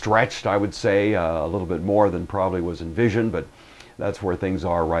been stretched, I would say, a little bit more than probably was envisioned, but that's where things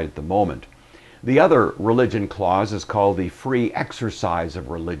are right at the moment. The other religion clause is called the free exercise of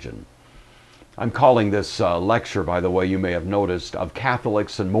religion. I'm calling this lecture, by the way, you may have noticed, of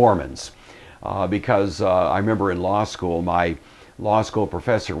Catholics and Mormons, because I remember in law school, my law school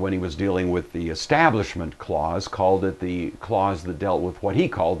professor, when he was dealing with the Establishment Clause, called it the clause that dealt with what he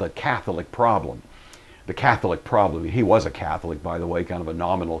called the Catholic problem. The Catholic problem. He was a Catholic, by the way, kind of a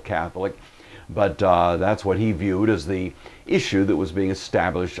nominal Catholic, but that's what he viewed as the issue that was being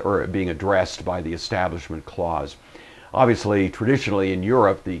established or being addressed by the Establishment Clause. Obviously, traditionally in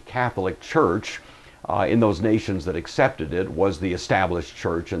Europe, the Catholic Church in those nations that accepted it was the established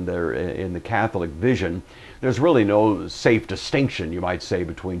church, and there, in the Catholic vision, there's really no safe distinction, you might say,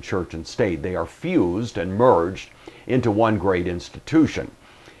 between church and state. They are fused and merged into one great institution.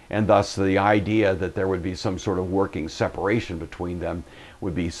 And thus the idea that there would be some sort of working separation between them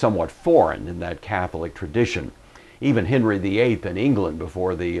would be somewhat foreign in that Catholic tradition. Even Henry VIII in England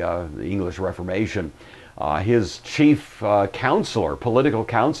before the English Reformation, his chief counselor, political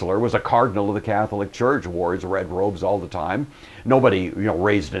counselor, was a cardinal of the Catholic Church, wore his red robes all the time. Nobody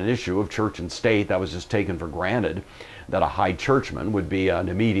raised an issue of church and state. That was just taken for granted, that a high churchman would be an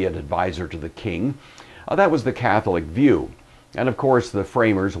immediate advisor to the king. That was the Catholic view. And of course the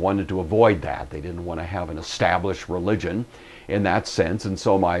framers wanted to avoid that. They didn't want to have an established religion in that sense, and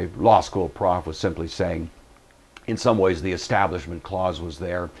so my law school prof was simply saying, in some ways the Establishment Clause was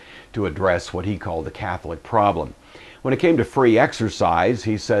there to address what he called the Catholic problem. When it came to free exercise,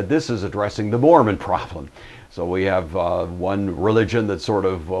 he said this is addressing the Mormon problem. So we have one religion that sort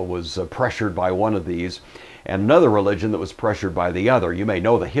of was pressured by one of these, and another religion that was pressured by the other. You may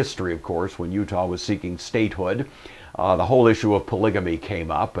know the history, of course, when Utah was seeking statehood. The whole issue of polygamy came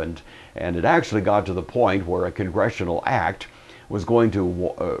up, and it actually got to the point where a congressional act was going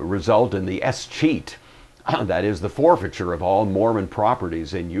to result in the escheat, that is the forfeiture of all Mormon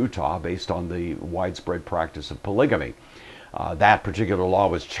properties in Utah based on the widespread practice of polygamy. That particular law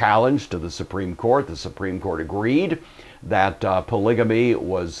was challenged to the Supreme Court. The Supreme Court agreed that polygamy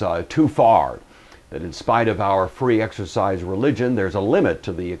was too far, that in spite of our free exercise religion, there's a limit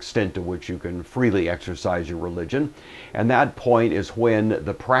to the extent to which you can freely exercise your religion. And that point is when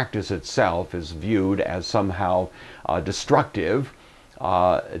the practice itself is viewed as somehow destructive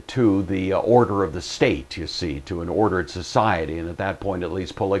to the order of the state, you see, to an ordered society. And at that point, at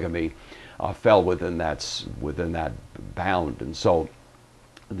least, polygamy fell within that bound. And so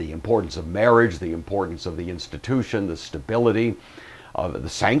the importance of marriage, the importance of the institution, the stability, the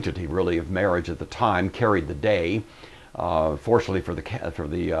sanctity, really, of marriage at the time carried the day. Fortunately for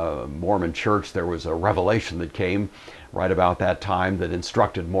the Mormon Church, there was a revelation that came right about that time that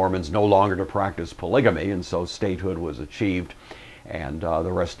instructed Mormons no longer to practice polygamy, and so statehood was achieved, and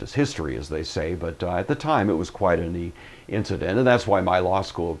the rest is history, as they say. But at the time, it was quite an incident, and that's why my law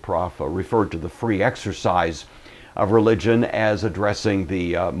school prof referred to the free exercise of religion as addressing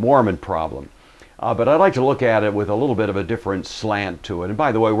the Mormon problem. But I'd like to look at it with a little bit of a different slant to it. And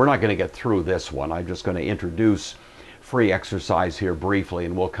by the way, we're not going to get through this one. I'm just going to introduce free exercise here briefly,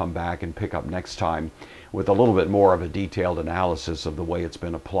 and we'll come back and pick up next time with a little bit more of a detailed analysis of the way it's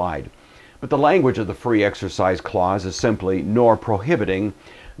been applied. But the language of the free exercise clause is simply nor prohibiting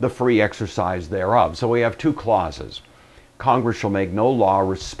the free exercise thereof. So we have two clauses. Congress shall make no law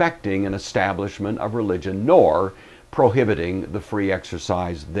respecting an establishment of religion nor prohibiting the free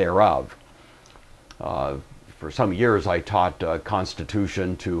exercise thereof. For some years I taught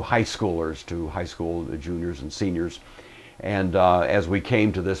Constitution to high schoolers, to high school juniors and seniors. And as we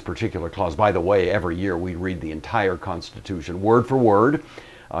came to this particular clause, by the way, every year we read the entire Constitution, word for word,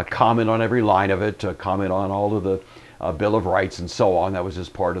 comment on every line of it, comment on all of the Bill of Rights and so on. That was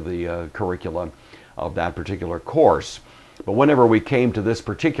just part of the curriculum of that particular course. But whenever we came to this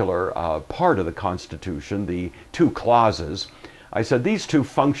particular part of the Constitution, the two clauses, I said these two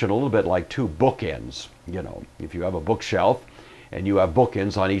function a little bit like two bookends. You know, if you have a bookshelf and you have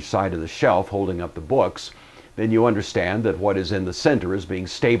bookends on each side of the shelf holding up the books, then you understand that what is in the center is being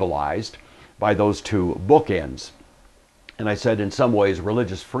stabilized by those two bookends. And I said in some ways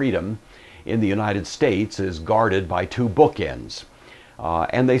religious freedom in the United States is guarded by two bookends.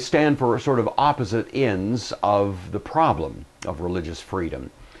 And they stand for sort of opposite ends of the problem of religious freedom.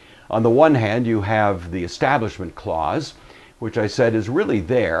 On the one hand, you have the Establishment Clause, which I said is really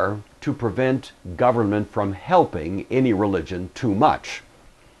there to prevent government from helping any religion too much.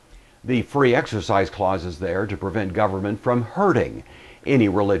 The Free Exercise Clause is there to prevent government from hurting any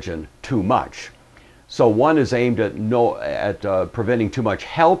religion too much. So one is aimed at preventing too much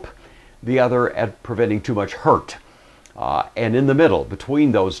help, the other at preventing too much hurt. And in the middle,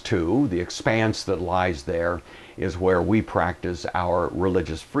 between those two, the expanse that lies there is where we practice our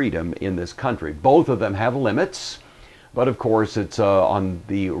religious freedom in this country. Both of them have limits, but of course it's on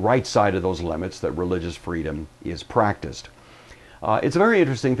the right side of those limits that religious freedom is practiced. It's a very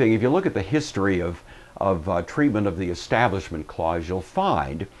interesting thing. If you look at the history of treatment of the Establishment Clause, you'll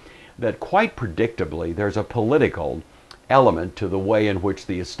find that quite predictably there's a political element to the way in which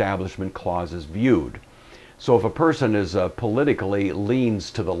the Establishment Clause is viewed. So if a person is politically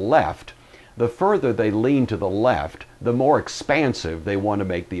leans to the left, the further they lean to the left, the more expansive they want to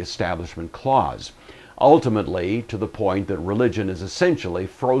make the Establishment Clause. Ultimately, to the point that religion is essentially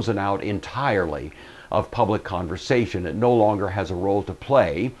frozen out entirely of public conversation. It no longer has a role to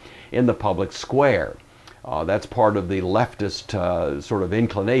play in the public square. That's part of the leftist sort of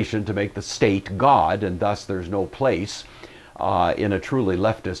inclination to make the state God, and thus there's no place in a truly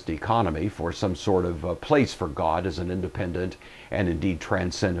leftist economy for some sort of place for God as an independent and indeed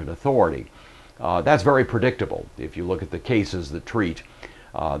transcendent authority. That's very predictable if you look at the cases that treat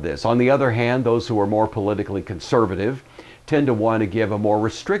this. On the other hand, those who are more politically conservative tend to want to give a more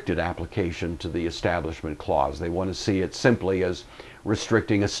restricted application to the Establishment Clause. They want to see it simply as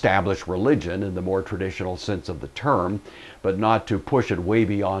restricting established religion in the more traditional sense of the term, but not to push it way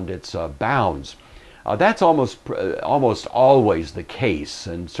beyond its bounds. That's almost always the case,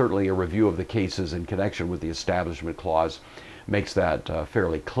 and certainly a review of the cases in connection with the Establishment Clause makes that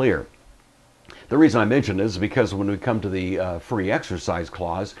fairly clear. The reason I mention this is because when we come to the Free Exercise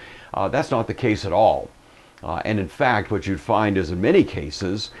Clause, that's not the case at all. And in fact, what you'd find is in many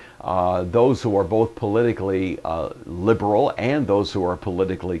cases, those who are both politically liberal and those who are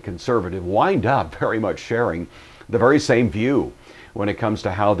politically conservative wind up very much sharing the very same view when it comes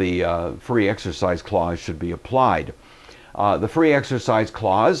to how the Free Exercise Clause should be applied. The Free Exercise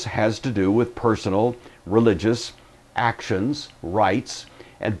Clause has to do with personal religious actions, rights,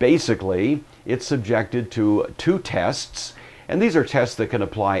 and basically it's subjected to two tests. And these are tests that can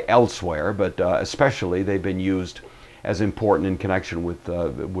apply elsewhere, but especially they've been used as important in connection with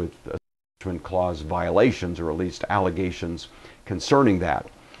Establishment Clause violations, or at least allegations concerning that.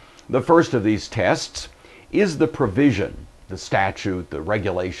 The first of these tests is the provision, the statute, the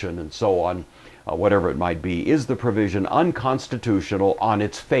regulation, and so on, whatever it might be, is the provision unconstitutional on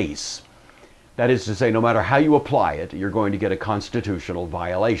its face. That is to say, no matter how you apply it, you're going to get a constitutional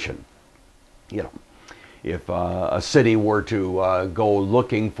violation. You know, if a city were to go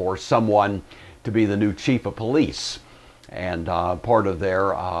looking for someone to be the new chief of police, and part of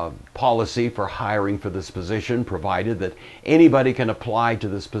their policy for hiring for this position provided that anybody can apply to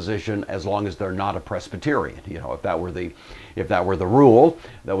this position as long as they're not a Presbyterian. You know, if that were the rule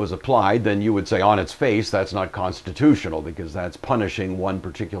that was applied, then you would say on its face that's not constitutional, because that's punishing one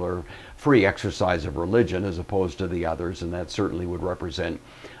particular free exercise of religion as opposed to the others, and that certainly would represent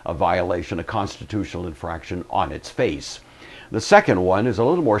a violation, a constitutional infraction on its face. The second one is a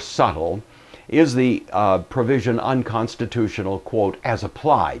little more subtle, is the provision unconstitutional, quote, as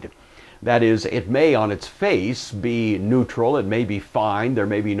applied. That is, it may on its face be neutral, it may be fine, there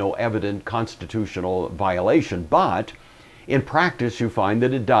may be no evident constitutional violation, but in practice you find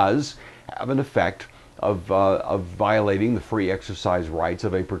that it does have an effect of violating the free exercise rights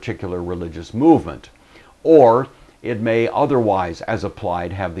of a particular religious movement. Or it may otherwise, as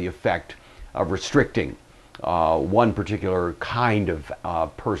applied, have the effect of restricting one particular kind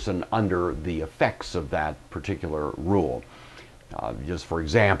of person under the effects of that particular rule. Just for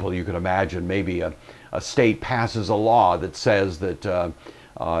example, you could imagine maybe a state passes a law that says that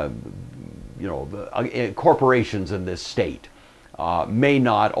corporations in this state may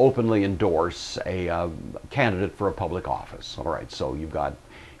not openly endorse a candidate for a public office. All right, so you've got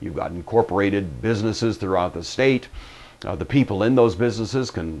incorporated businesses throughout the state. The people in those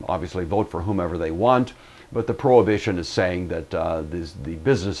businesses can obviously vote for whomever they want, but the prohibition is saying that the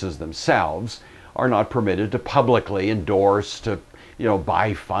businesses themselves are not permitted to publicly endorse, to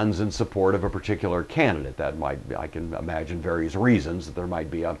buy funds in support of a particular candidate. That might be, I can imagine various reasons that there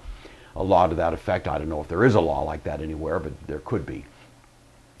might be a law to that effect. I don't know if there is a law like that anywhere, but there could be.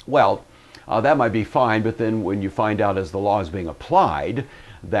 Well, that might be fine, but then when you find out as the law is being applied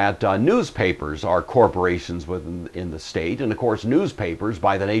that newspapers are corporations within the state, and of course newspapers,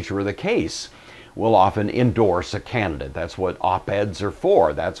 by the nature of the case, will often endorse a candidate. That's what op-eds are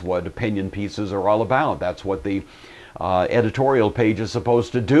for. That's what opinion pieces are all about. That's what the editorial page is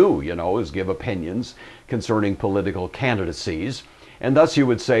supposed to do, is give opinions concerning political candidacies. And thus you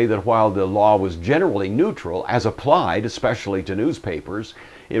would say that while the law was generally neutral, as applied, especially to newspapers,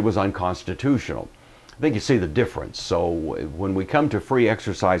 it was unconstitutional. I think you see the difference. So when we come to free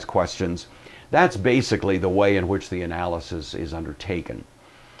exercise questions, that's basically the way in which the analysis is undertaken.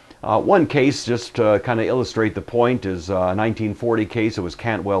 One case, just to kind of illustrate the point, is a 1940 case. It was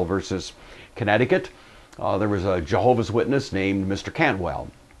Cantwell versus Connecticut. There was a Jehovah's Witness named Mr.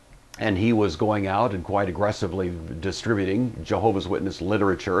 Cantwell, and he was going out and quite aggressively distributing Jehovah's Witness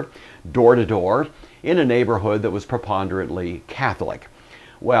literature door to door in a neighborhood that was preponderantly Catholic.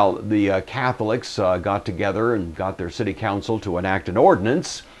 Well, the Catholics got together and got their city council to enact an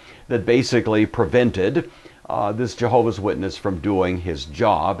ordinance that basically prevented this Jehovah's Witness from doing his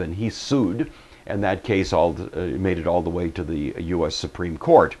job, and he sued, and that case made it all the way to the U.S. Supreme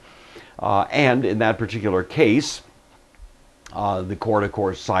Court. And in that particular case, the court, of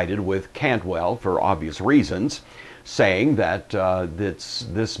course, sided with Cantwell for obvious reasons, saying that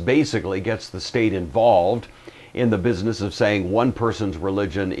this basically gets the state involved in the business of saying one person's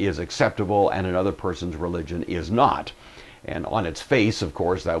religion is acceptable and another person's religion is not. And on its face, of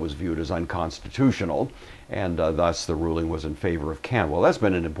course, that was viewed as unconstitutional, and thus the ruling was in favor of Cantwell. That's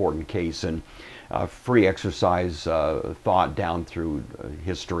been an important case in free exercise thought down through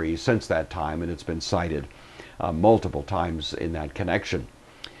history since that time, and it's been cited multiple times in that connection.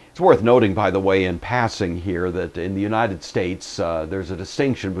 It's worth noting, by the way, in passing here, that in the United States there's a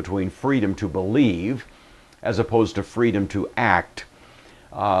distinction between freedom to believe as opposed to freedom to act.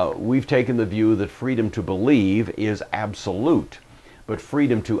 We've taken the view that freedom to believe is absolute, but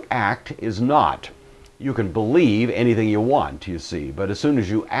freedom to act is not. You can believe anything you want, you see, but as soon as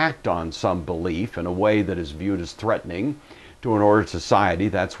you act on some belief in a way that is viewed as threatening to an ordered society,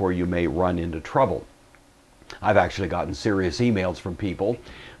 that's where you may run into trouble. I've actually gotten serious emails from people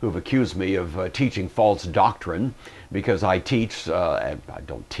who've accused me of teaching false doctrine because I teach, I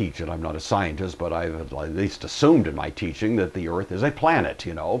don't teach it, I'm not a scientist, but I've at least assumed in my teaching that the Earth is a planet,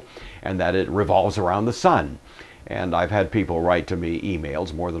 and that it revolves around the sun. And I've had people write to me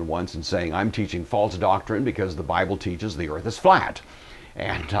emails more than once and saying, I'm teaching false doctrine because the Bible teaches the Earth is flat.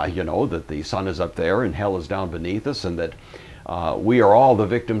 And, that the sun is up there and hell is down beneath us, and that we are all the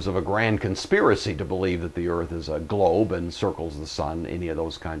victims of a grand conspiracy to believe that the Earth is a globe and circles the sun, any of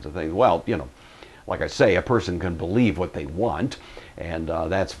those kinds of things. Well, like I say, a person can believe what they want, and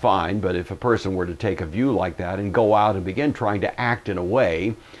that's fine, but if a person were to take a view like that and go out and begin trying to act in a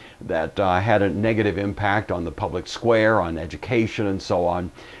way that had a negative impact on the public square, on education, and so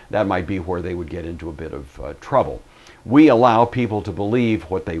on, that might be where they would get into a bit of trouble. We allow people to believe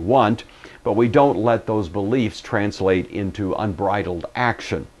what they want, but we don't let those beliefs translate into unbridled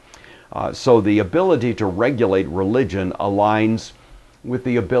action. So the ability to regulate religion aligns with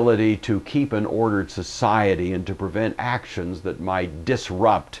the ability to keep an ordered society and to prevent actions that might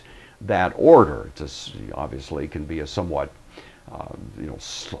disrupt that order. It obviously can be a somewhat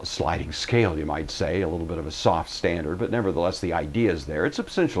sliding scale, you might say, a little bit of a soft standard, but nevertheless the idea is there. It's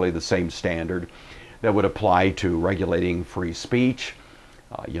essentially the same standard that would apply to regulating free speech.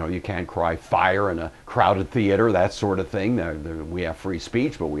 You can't cry fire in a crowded theater, that sort of thing. We have free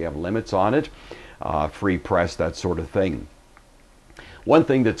speech, but we have limits on it. Free press, that sort of thing. One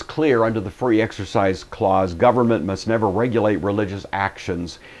thing that's clear under the Free Exercise Clause, government must never regulate religious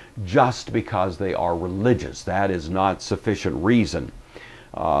actions just because they are religious. That is not sufficient reason.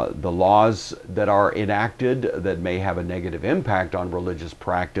 The laws that are enacted that may have a negative impact on religious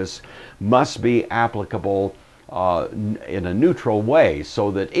practice must be applicable in a neutral way,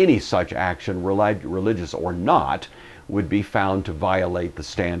 so that any such action, religious or not, would be found to violate the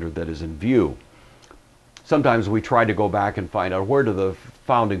standard that is in view. Sometimes we try to go back and find out, where do the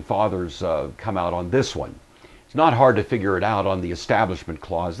founding fathers come out on this one? It's not hard to figure it out on the Establishment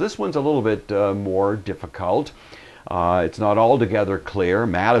Clause. This one's a little bit more difficult. It's not altogether clear.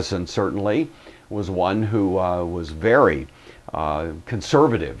 Madison certainly was one who was very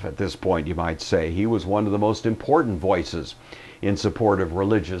conservative at this point, you might say. He was one of the most important voices in support of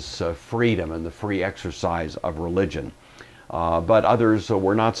religious freedom and the free exercise of religion. But others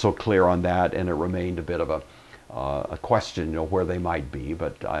were not so clear on that, and it remained a bit of a question, where they might be.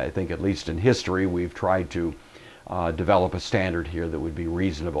 But I think, at least in history, we've tried to develop a standard here that would be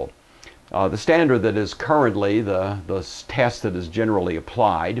reasonable. The standard that is currently the test that is generally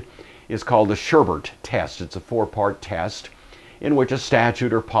applied is called the Sherbert test. It's a 4-part test in which a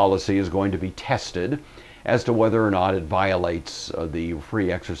statute or policy is going to be tested as to whether or not it violates the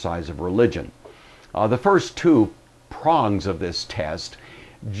free exercise of religion. The first 2 prongs of this test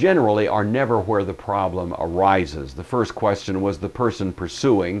generally are never where the problem arises. The first question was the person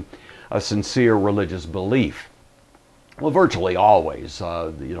pursuing a sincere religious belief. Well, virtually always,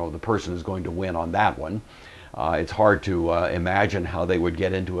 the person is going to win on that one. It's hard to imagine how they would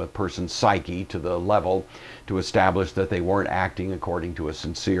get into a person's psyche to the level to establish that they weren't acting according to a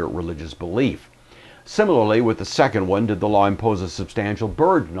sincere religious belief. Similarly, with the second one, did the law impose a substantial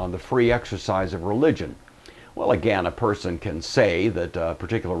burden on the free exercise of religion? Well, again, a person can say that a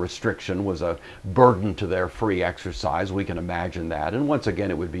particular restriction was a burden to their free exercise. We can imagine that. And once again,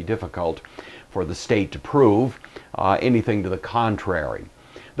 it would be difficult for the state to prove anything to the contrary.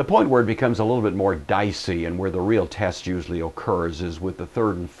 The point where it becomes a little bit more dicey and where the real test usually occurs is with the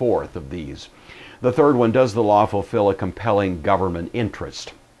third and fourth of these. The third one, does the law fulfill a compelling government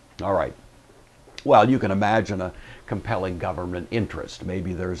interest? All right. Well, you can imagine a compelling government interest.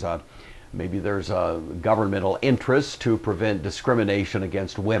 Maybe there's a governmental interest to prevent discrimination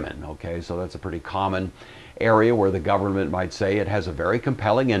against women. Okay, so that's a pretty common area where the government might say it has a very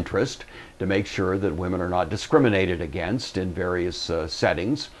compelling interest to make sure that women are not discriminated against in various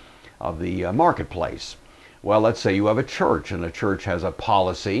settings of the marketplace. Well, let's say you have a church, and a church has a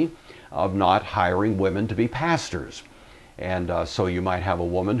policy of not hiring women to be pastors. And so you might have a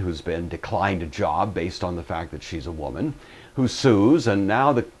woman who's been declined a job based on the fact that she's a woman, who sues, and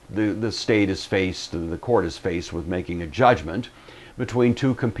now the state is faced, the court is faced with making a judgment between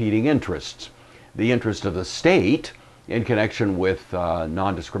 2 competing interests. The interest of the state in connection with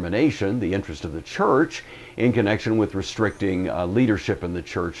non-discrimination, the interest of the church in connection with restricting leadership in the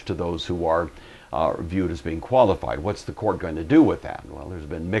church to those who are viewed as being qualified. What's the court going to do with that? Well, there's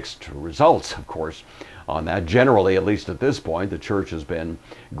been mixed results, of course, on that. Generally, at least at this point, the church has been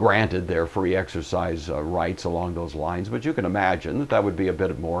granted their free exercise rights along those lines, but you can imagine that that would be a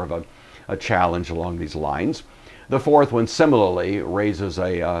bit more of a challenge along these lines. The fourth one similarly raises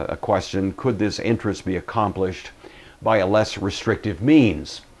a question: could this interest be accomplished by a less restrictive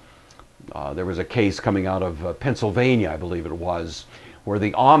means? There was a case coming out of Pennsylvania, I believe it was, where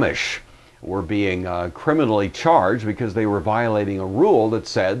the Amish were being criminally charged because they were violating a rule that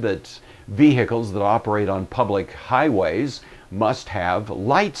said that vehicles that operate on public highways must have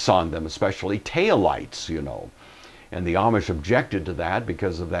lights on them, especially tail lights, And the Amish objected to that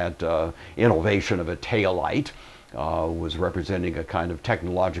because of that innovation of a tail light was representing a kind of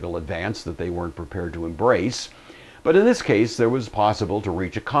technological advance that they weren't prepared to embrace. But in this case, there was possible to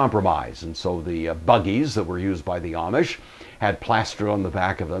reach a compromise. And so the buggies that were used by the Amish had plastered on the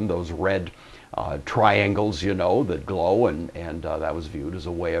back of them those red triangles, that glow, and that was viewed as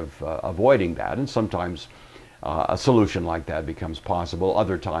a way of avoiding that. And sometimes a solution like that becomes possible,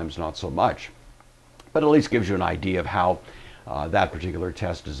 other times not so much. But at least gives you an idea of how that particular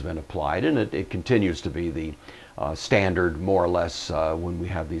test has been applied, and it continues to be the standard, more or less, when we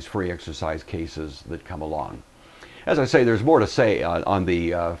have these free exercise cases that come along. As I say, there's more to say on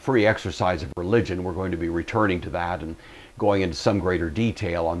the free exercise of religion. We're going to be returning to that and going into some greater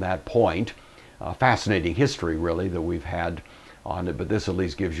detail on that point. Fascinating history, really, that we've had on it, but this at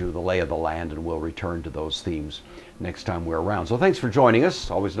least gives you the lay of the land, and we'll return to those themes next time we're around. So thanks for joining us.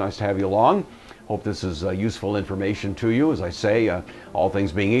 Always nice to have you along. Hope this is useful information to you. As I say, all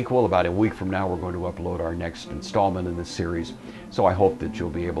things being equal, about a week from now we're going to upload our next installment in this series. So I hope that you'll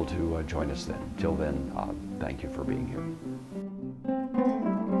be able to join us then. Till then, thank you for being here.